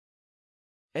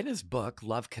In his book,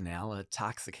 Love Canal, A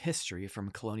Toxic History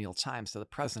from Colonial Times to the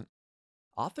Present,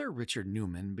 author Richard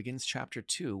Newman begins chapter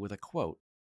 2 with a quote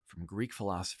from Greek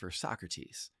philosopher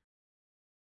Socrates.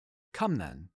 "Come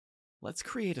then, let's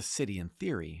create a city in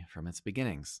theory from its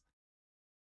beginnings."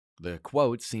 The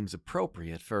quote seems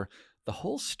appropriate, for the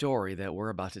whole story that we're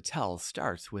about to tell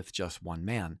starts with just one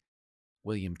man,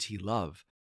 William T. Love,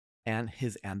 and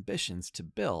his ambitions to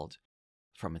build,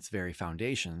 from its very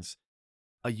foundations,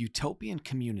 a utopian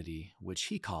community which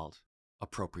he called,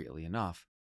 appropriately enough,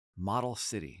 Model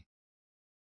City.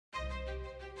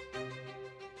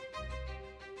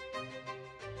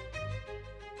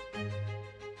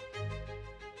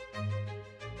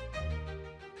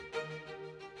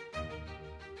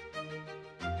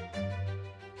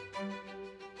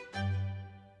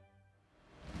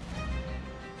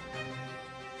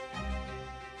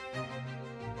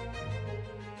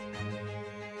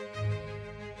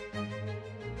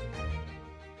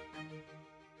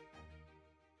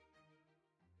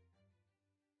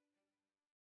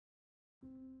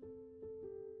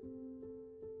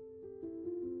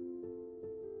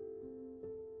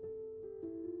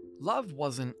 Love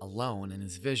wasn't alone in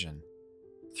his vision.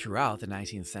 Throughout the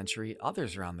 19th century,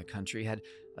 others around the country had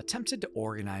attempted to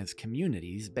organize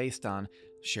communities based on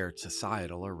shared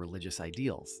societal or religious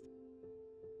ideals.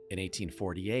 In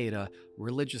 1848, a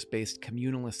religious based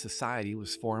communalist society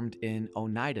was formed in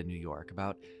Oneida, New York,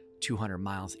 about 200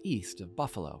 miles east of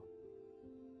Buffalo.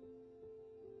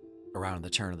 Around the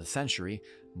turn of the century,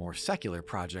 more secular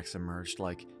projects emerged,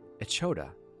 like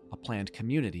Echota, a planned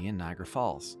community in Niagara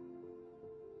Falls.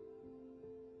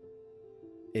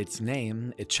 Its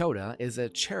name, Echota, is a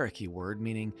Cherokee word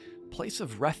meaning place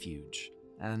of refuge,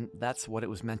 and that's what it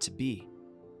was meant to be.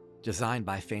 Designed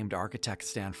by famed architect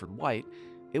Stanford White,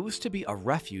 it was to be a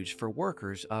refuge for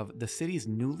workers of the city's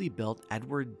newly built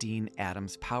Edward Dean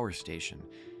Adams Power Station,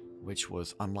 which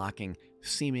was unlocking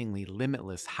seemingly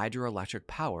limitless hydroelectric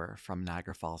power from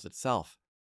Niagara Falls itself.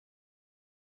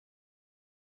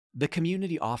 The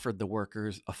community offered the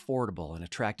workers affordable and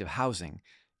attractive housing,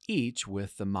 each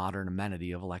with the modern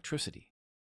amenity of electricity.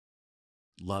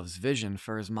 Love's vision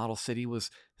for his model city was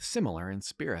similar in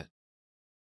spirit.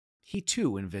 He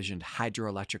too envisioned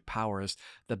hydroelectric power as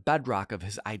the bedrock of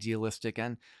his idealistic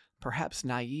and perhaps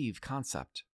naive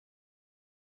concept.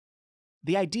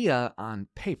 The idea on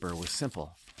paper was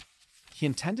simple. He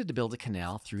intended to build a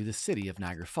canal through the city of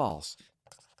Niagara Falls.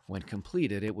 When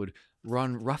completed, it would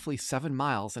run roughly 7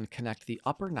 miles and connect the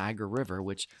upper Niagara River,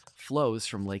 which flows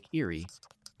from Lake Erie,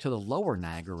 to the lower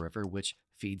Niagara River, which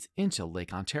feeds into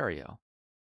Lake Ontario.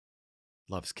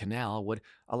 Love's Canal would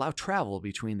allow travel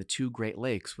between the two Great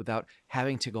Lakes without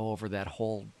having to go over that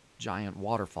whole giant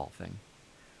waterfall thing.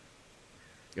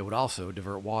 It would also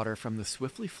divert water from the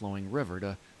swiftly flowing river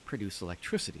to produce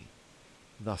electricity,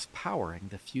 thus powering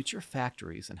the future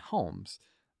factories and homes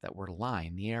that were to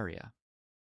line the area.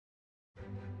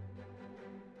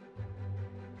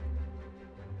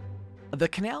 The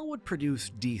canal would produce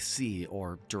DC,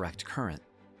 or direct current,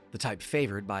 the type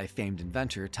favored by famed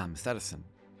inventor Thomas Edison.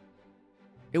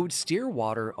 It would steer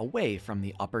water away from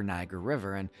the upper Niagara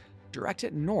River and direct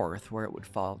it north, where it would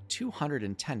fall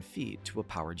 210 feet to a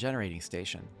power generating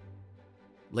station.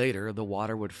 Later, the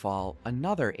water would fall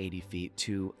another 80 feet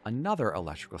to another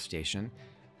electrical station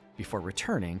before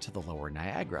returning to the lower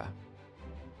Niagara.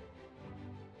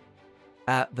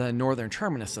 At the northern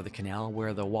terminus of the canal,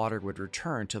 where the water would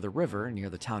return to the river near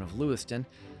the town of Lewiston,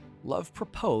 Love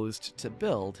proposed to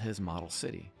build his model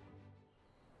city.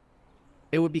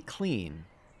 It would be clean,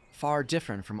 far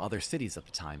different from other cities of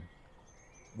the time.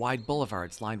 Wide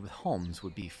boulevards lined with homes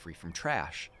would be free from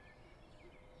trash.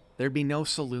 There'd be no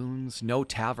saloons, no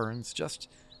taverns, just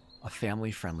a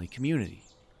family-friendly community.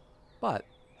 But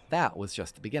that was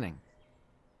just the beginning.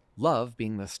 Love,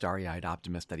 being the starry-eyed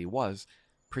optimist that he was,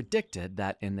 predicted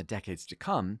that in the decades to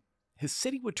come, his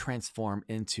city would transform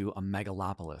into a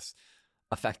megalopolis,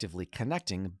 effectively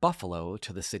connecting Buffalo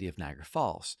to the city of Niagara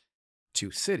Falls, two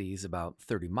cities about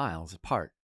 30 miles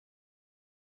apart.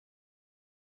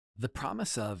 The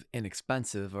promise of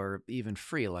inexpensive or even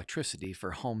free electricity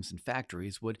for homes and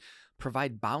factories would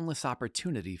provide boundless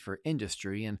opportunity for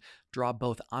industry and draw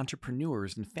both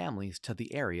entrepreneurs and families to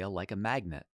the area like a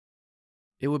magnet.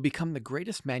 It would become the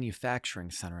greatest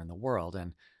manufacturing center in the world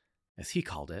and, as he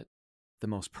called it, the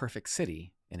most perfect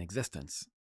city in existence.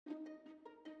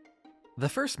 The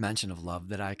first mention of Love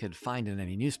that I could find in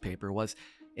any newspaper was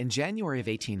in January of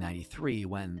 1893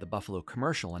 when the Buffalo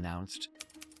Commercial announced,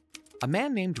 "A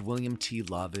man named William T.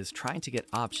 Love is trying to get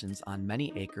options on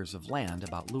many acres of land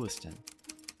about Lewiston.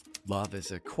 Love is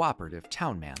a cooperative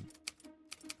town man."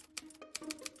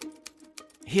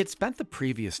 He had spent the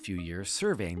previous few years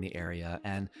surveying the area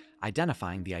and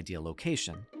identifying the ideal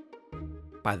location.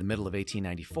 By the middle of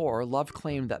 1894, Love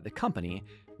claimed that the company,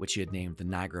 which he had named the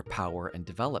Niagara Power and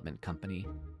Development Company,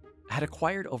 had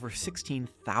acquired over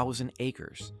 16,000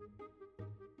 acres.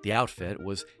 The outfit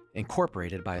was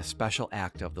incorporated by a special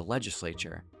act of the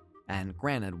legislature and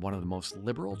granted one of the most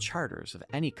liberal charters of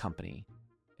any company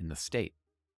in the state.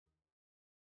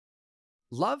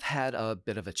 Love had a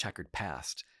bit of a checkered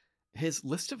past. His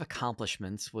list of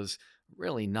accomplishments was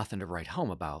really nothing to write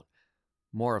home about,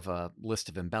 more of a list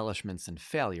of embellishments and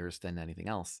failures than anything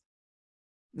else.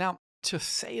 Now, to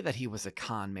say that he was a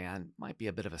con man might be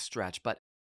a bit of a stretch, but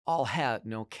all hat,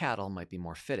 no cattle might be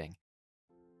more fitting.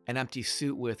 An empty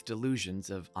suit with delusions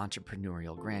of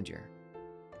entrepreneurial grandeur.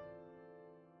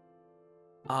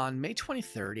 On May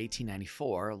 23,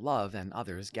 1894, Love and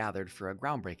others gathered for a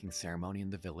groundbreaking ceremony in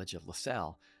the village of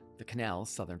LaSalle, the Canal's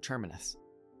southern terminus.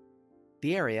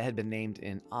 The area had been named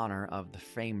in honor of the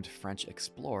famed French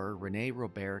explorer René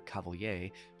Robert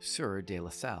Cavelier Sieur de La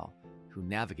Salle, who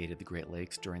navigated the Great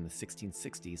Lakes during the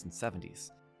 1660s and 70s.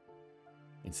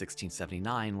 In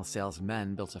 1679, La Salle's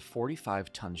men built a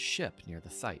 45-ton ship near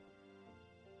the site.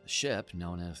 The ship,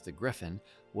 known as the Griffin,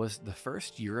 was the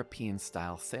first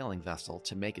European-style sailing vessel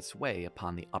to make its way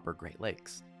upon the upper Great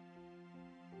Lakes.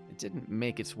 It didn't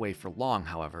make its way for long,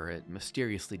 however. It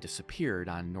mysteriously disappeared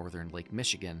on northern Lake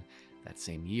Michigan that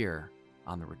same year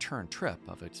on the return trip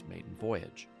of its maiden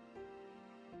voyage.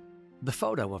 The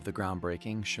photo of the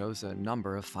groundbreaking shows a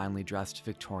number of finely dressed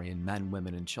Victorian men,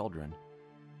 women, and children.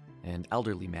 An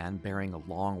elderly man bearing a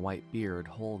long white beard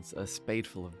holds a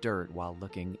spadeful of dirt while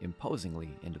looking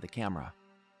imposingly into the camera.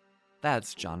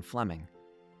 That's John Fleming,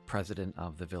 president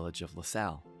of the village of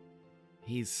LaSalle.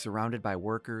 He's surrounded by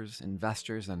workers,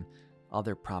 investors, and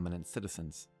other prominent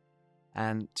citizens.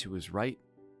 And to his right,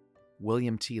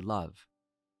 William T. Love,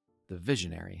 the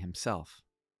visionary himself.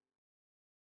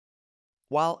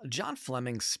 While John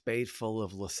Fleming's spadeful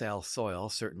of LaSalle soil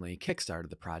certainly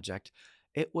kickstarted the project,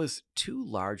 it was 2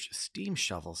 large steam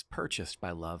shovels purchased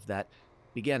by Love that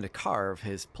began to carve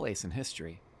his place in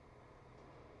history.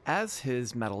 As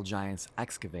his metal giants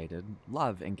excavated,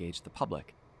 Love engaged the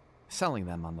public, selling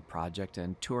them on the project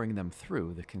and touring them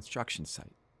through the construction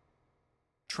site.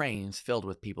 Trains filled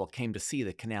with people came to see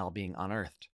the canal being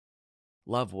unearthed.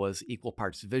 Love was equal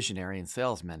parts visionary and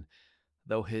salesman,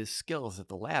 though his skills at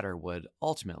the latter would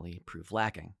ultimately prove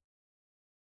lacking.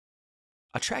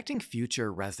 Attracting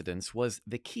future residents was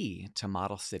the key to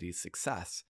Model City's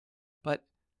success. But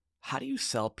how do you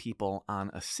sell people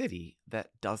on a city that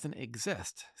doesn't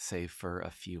exist, save for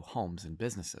a few homes and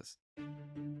businesses?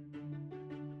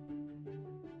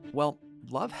 Well,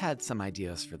 Love had some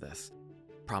ideas for this,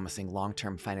 promising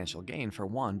long-term financial gain for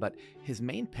one, but his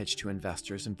main pitch to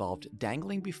investors involved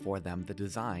dangling before them the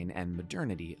design and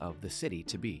modernity of the city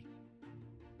to be.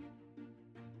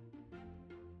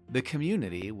 The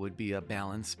community would be a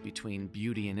balance between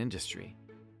beauty and industry,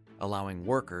 allowing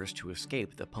workers to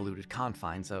escape the polluted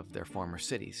confines of their former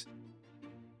cities.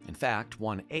 In fact,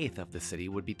 1/8 of the city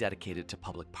would be dedicated to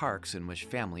public parks in which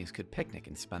families could picnic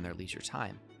and spend their leisure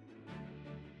time.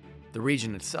 The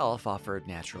region itself offered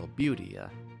natural beauty, a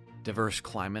diverse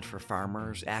climate for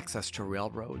farmers, access to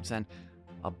railroads, and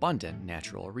abundant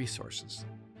natural resources.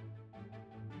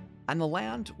 And the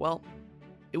land, well,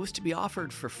 it was to be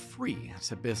offered for free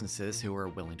to businesses who were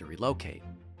willing to relocate,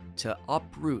 to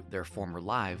uproot their former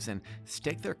lives and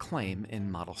stake their claim in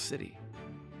Model City.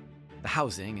 The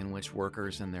housing in which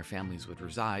workers and their families would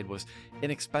reside was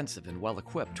inexpensive and well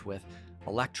equipped with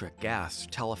electric, gas,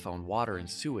 telephone, water, and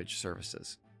sewage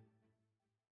services.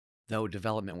 Though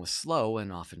development was slow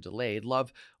and often delayed,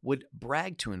 Love would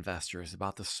brag to investors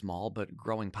about the small but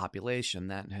growing population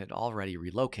that had already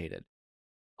relocated,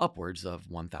 upwards of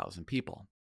 1,000 people.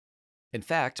 In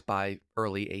fact, by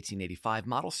early 1885,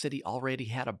 Model City already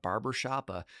had a barber shop,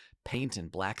 a paint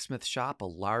and blacksmith shop, a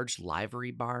large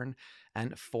livery barn,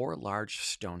 and 4 large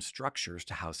stone structures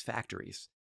to house factories.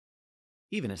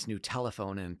 Even its new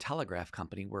telephone and telegraph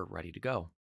company were ready to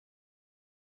go.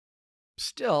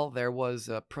 Still, there was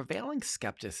a prevailing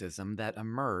skepticism that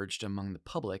emerged among the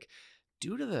public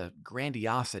due to the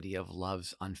grandiosity of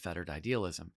Love's unfettered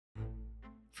idealism.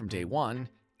 From day one,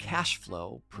 cash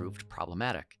flow proved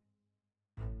problematic.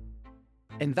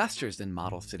 Investors in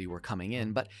Model City were coming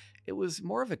in, but it was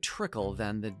more of a trickle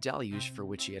than the deluge for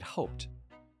which he had hoped.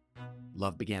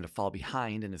 Love began to fall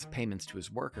behind in his payments to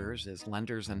his workers, his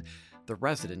lenders, and the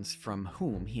residents from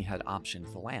whom he had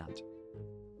optioned the land.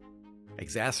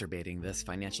 Exacerbating this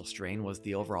financial strain was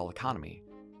the overall economy.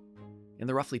 In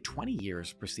the roughly 20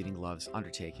 years preceding Love's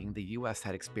undertaking, the U.S.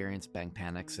 had experienced bank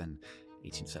panics and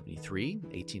 1873,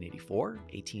 1884,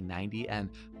 1890, and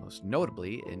most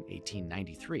notably in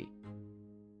 1893.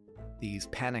 These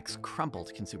panics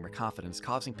crumbled consumer confidence,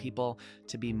 causing people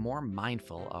to be more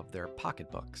mindful of their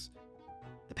pocketbooks.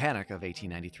 The Panic of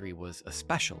 1893 was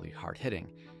especially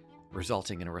hard-hitting,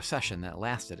 resulting in a recession that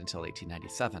lasted until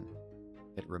 1897.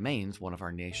 It remains one of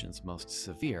our nation's most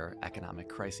severe economic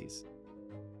crises.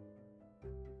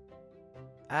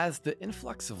 As the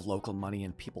influx of local money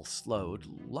and people slowed,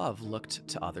 Love looked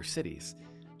to other cities,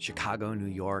 Chicago,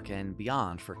 New York, and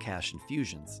beyond for cash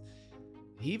infusions.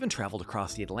 He even traveled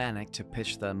across the Atlantic to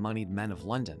pitch the moneyed men of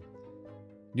London.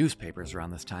 Newspapers around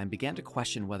this time began to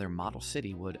question whether Model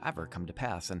City would ever come to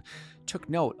pass and took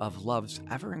note of Love's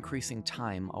ever-increasing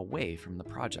time away from the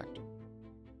project.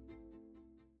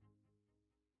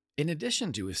 In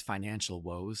addition to his financial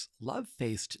woes, Love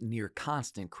faced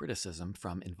near-constant criticism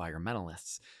from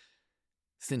environmentalists.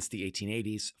 Since the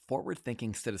 1880s,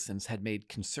 forward-thinking citizens had made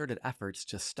concerted efforts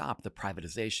to stop the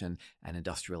privatization and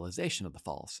industrialization of the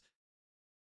falls.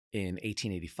 In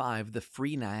 1885, the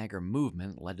Free Niagara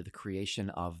movement led to the creation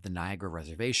of the Niagara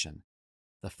Reservation,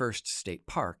 the first state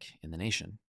park in the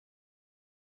nation.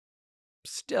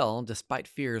 Still, despite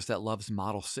fears that Love's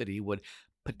Model City would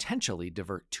potentially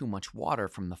divert too much water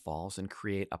from the falls and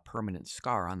create a permanent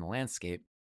scar on the landscape,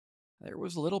 there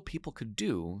was little people could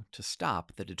do to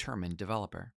stop the determined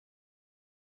developer.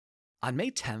 On May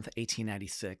 10,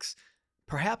 1896,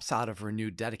 perhaps out of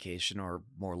renewed dedication or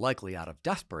more likely out of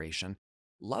desperation,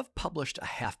 Love published a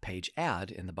half-page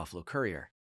ad in the Buffalo Courier.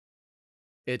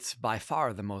 It's by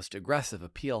far the most aggressive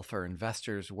appeal for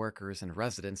investors, workers, and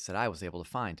residents that I was able to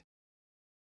find.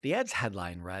 The ad's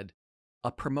headline read,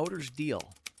 "A Promoter's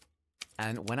Deal,"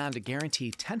 and went on to guarantee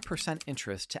 10%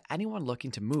 interest to anyone looking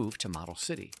to move to Model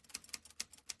City.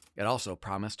 It also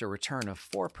promised a return of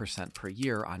 4% per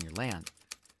year on your land.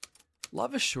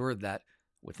 Love assured that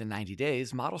within 90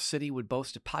 days, Model City would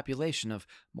boast a population of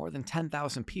more than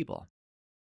 10,000 people.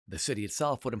 The city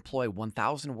itself would employ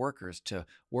 1,000 workers to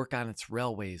work on its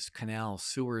railways, canals,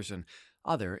 sewers, and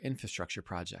other infrastructure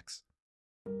projects.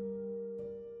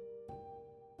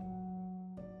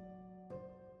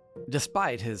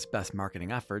 Despite his best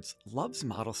marketing efforts, Love's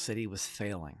Model City was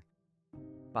failing.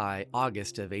 By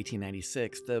August of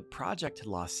 1896, the project had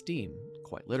lost steam,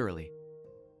 quite literally.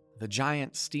 The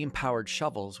giant steam-powered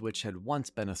shovels, which had once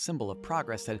been a symbol of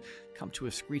progress, had come to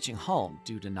a screeching halt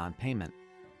due to non-payment.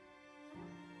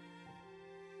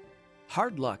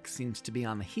 Hard luck seems to be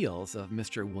on the heels of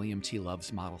Mr. William T.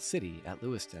 Love's Model City at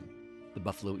Lewiston, the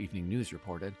Buffalo Evening News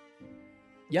reported.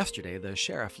 Yesterday, the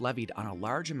sheriff levied on a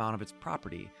large amount of its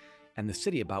property, and the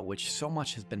city about which so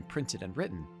much has been printed and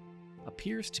written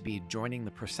appears to be joining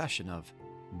the procession of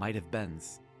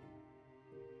might-have-beens.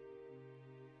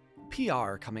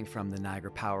 PR coming from the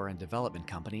Niagara Power and Development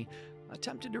Company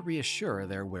attempted to reassure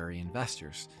their wary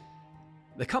investors.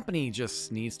 The company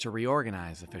just needs to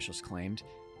reorganize, officials claimed,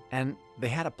 and they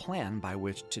had a plan by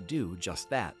which to do just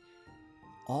that.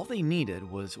 All they needed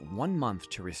was 1 month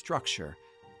to restructure,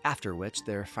 after which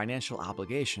their financial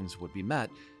obligations would be met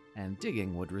and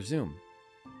digging would resume.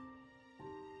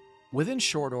 Within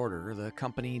short order, the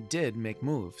company did make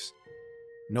moves.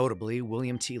 Notably,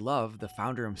 William T. Love, the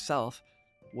founder himself,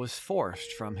 was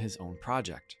forced from his own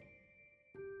project.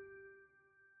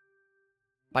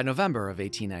 By November of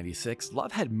 1896,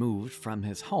 Love had moved from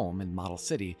his home in Model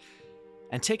City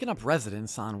and taken up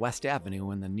residence on West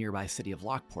Avenue in the nearby city of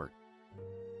Lockport.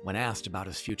 When asked about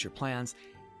his future plans,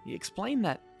 he explained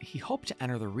that he hoped to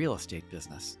enter the real estate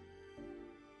business.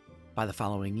 By the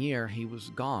following year, he was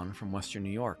gone from Western New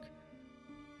York.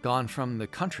 Gone from the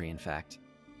country, in fact.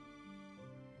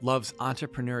 Love's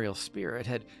entrepreneurial spirit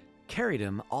had carried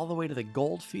him all the way to the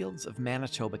gold fields of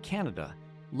Manitoba, Canada,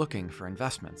 looking for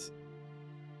investments.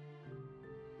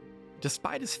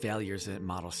 Despite his failures at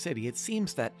Model City, it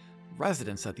seems that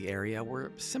residents of the area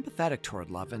were sympathetic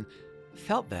toward Love and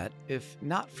felt that, if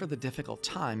not for the difficult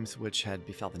times which had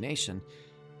befell the nation,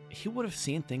 he would have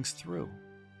seen things through.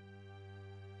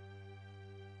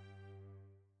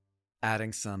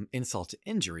 Adding some insult to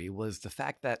injury was the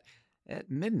fact that at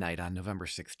midnight on November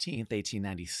 16,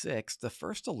 1896, the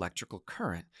first electrical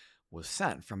current was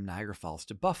sent from Niagara Falls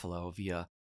to Buffalo via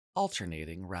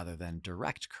alternating rather than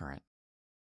direct current.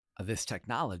 This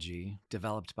technology,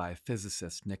 developed by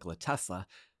physicist Nikola Tesla,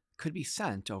 could be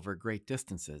sent over great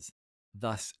distances,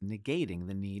 thus negating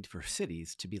the need for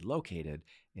cities to be located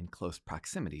in close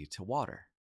proximity to water.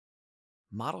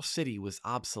 Model City was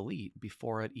obsolete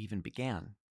before it even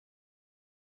began.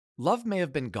 Love may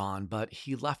have been gone, but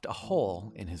he left a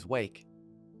hole in his wake.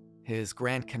 His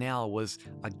Grand Canal was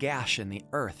a gash in the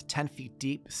earth 10 feet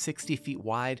deep, 60 feet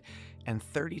wide, and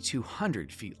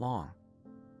 3,200 feet long.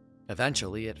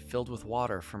 Eventually, it filled with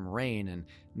water from rain and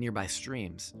nearby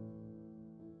streams.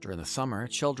 During the summer,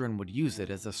 children would use it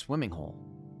as a swimming hole.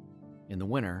 In the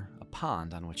winter, a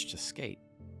pond on which to skate.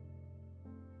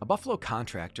 A Buffalo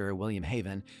contractor, William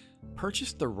Haven,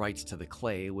 purchased the rights to the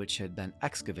clay which had been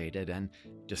excavated and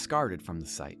discarded from the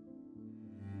site.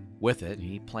 With it,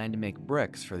 he planned to make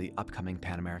bricks for the upcoming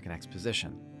Pan American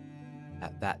Exposition,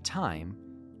 at that time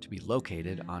to be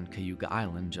located on Cayuga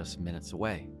Island just minutes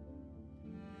away.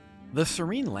 The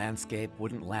serene landscape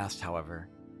wouldn't last, however.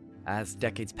 As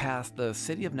decades passed, the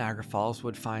city of Niagara Falls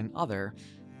would find other,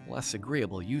 less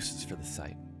agreeable uses for the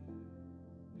site.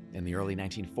 In the early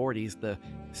 1940s, the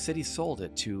city sold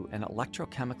it to an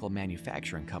electrochemical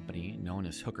manufacturing company known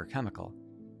as Hooker Chemical,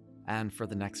 and for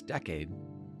the next decade,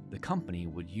 the company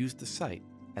would use the site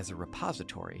as a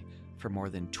repository for more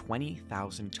than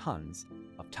 20,000 tons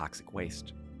of toxic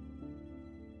waste.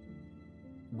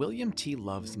 William T.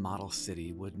 Love's model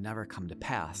city would never come to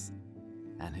pass,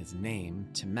 and his name,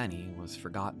 to many, was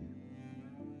forgotten.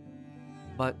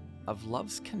 But of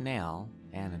Love's Canal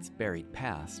and its buried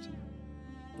past,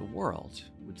 the world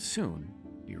would soon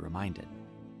be reminded.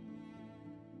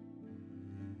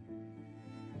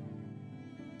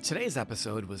 Today's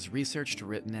episode was researched,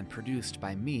 written, and produced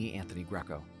by me, Anthony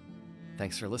Greco.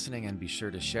 Thanks for listening, and be sure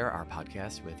to share our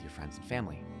podcast with your friends and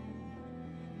family.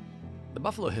 The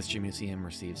Buffalo History Museum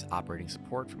receives operating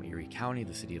support from Erie County,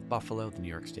 the City of Buffalo, the New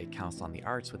York State Council on the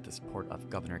Arts with the support of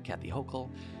Governor Kathy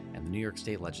Hochul, and the New York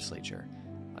State Legislature.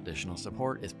 Additional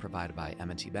support is provided by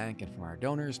M&T Bank and from our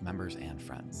donors, members, and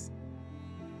friends.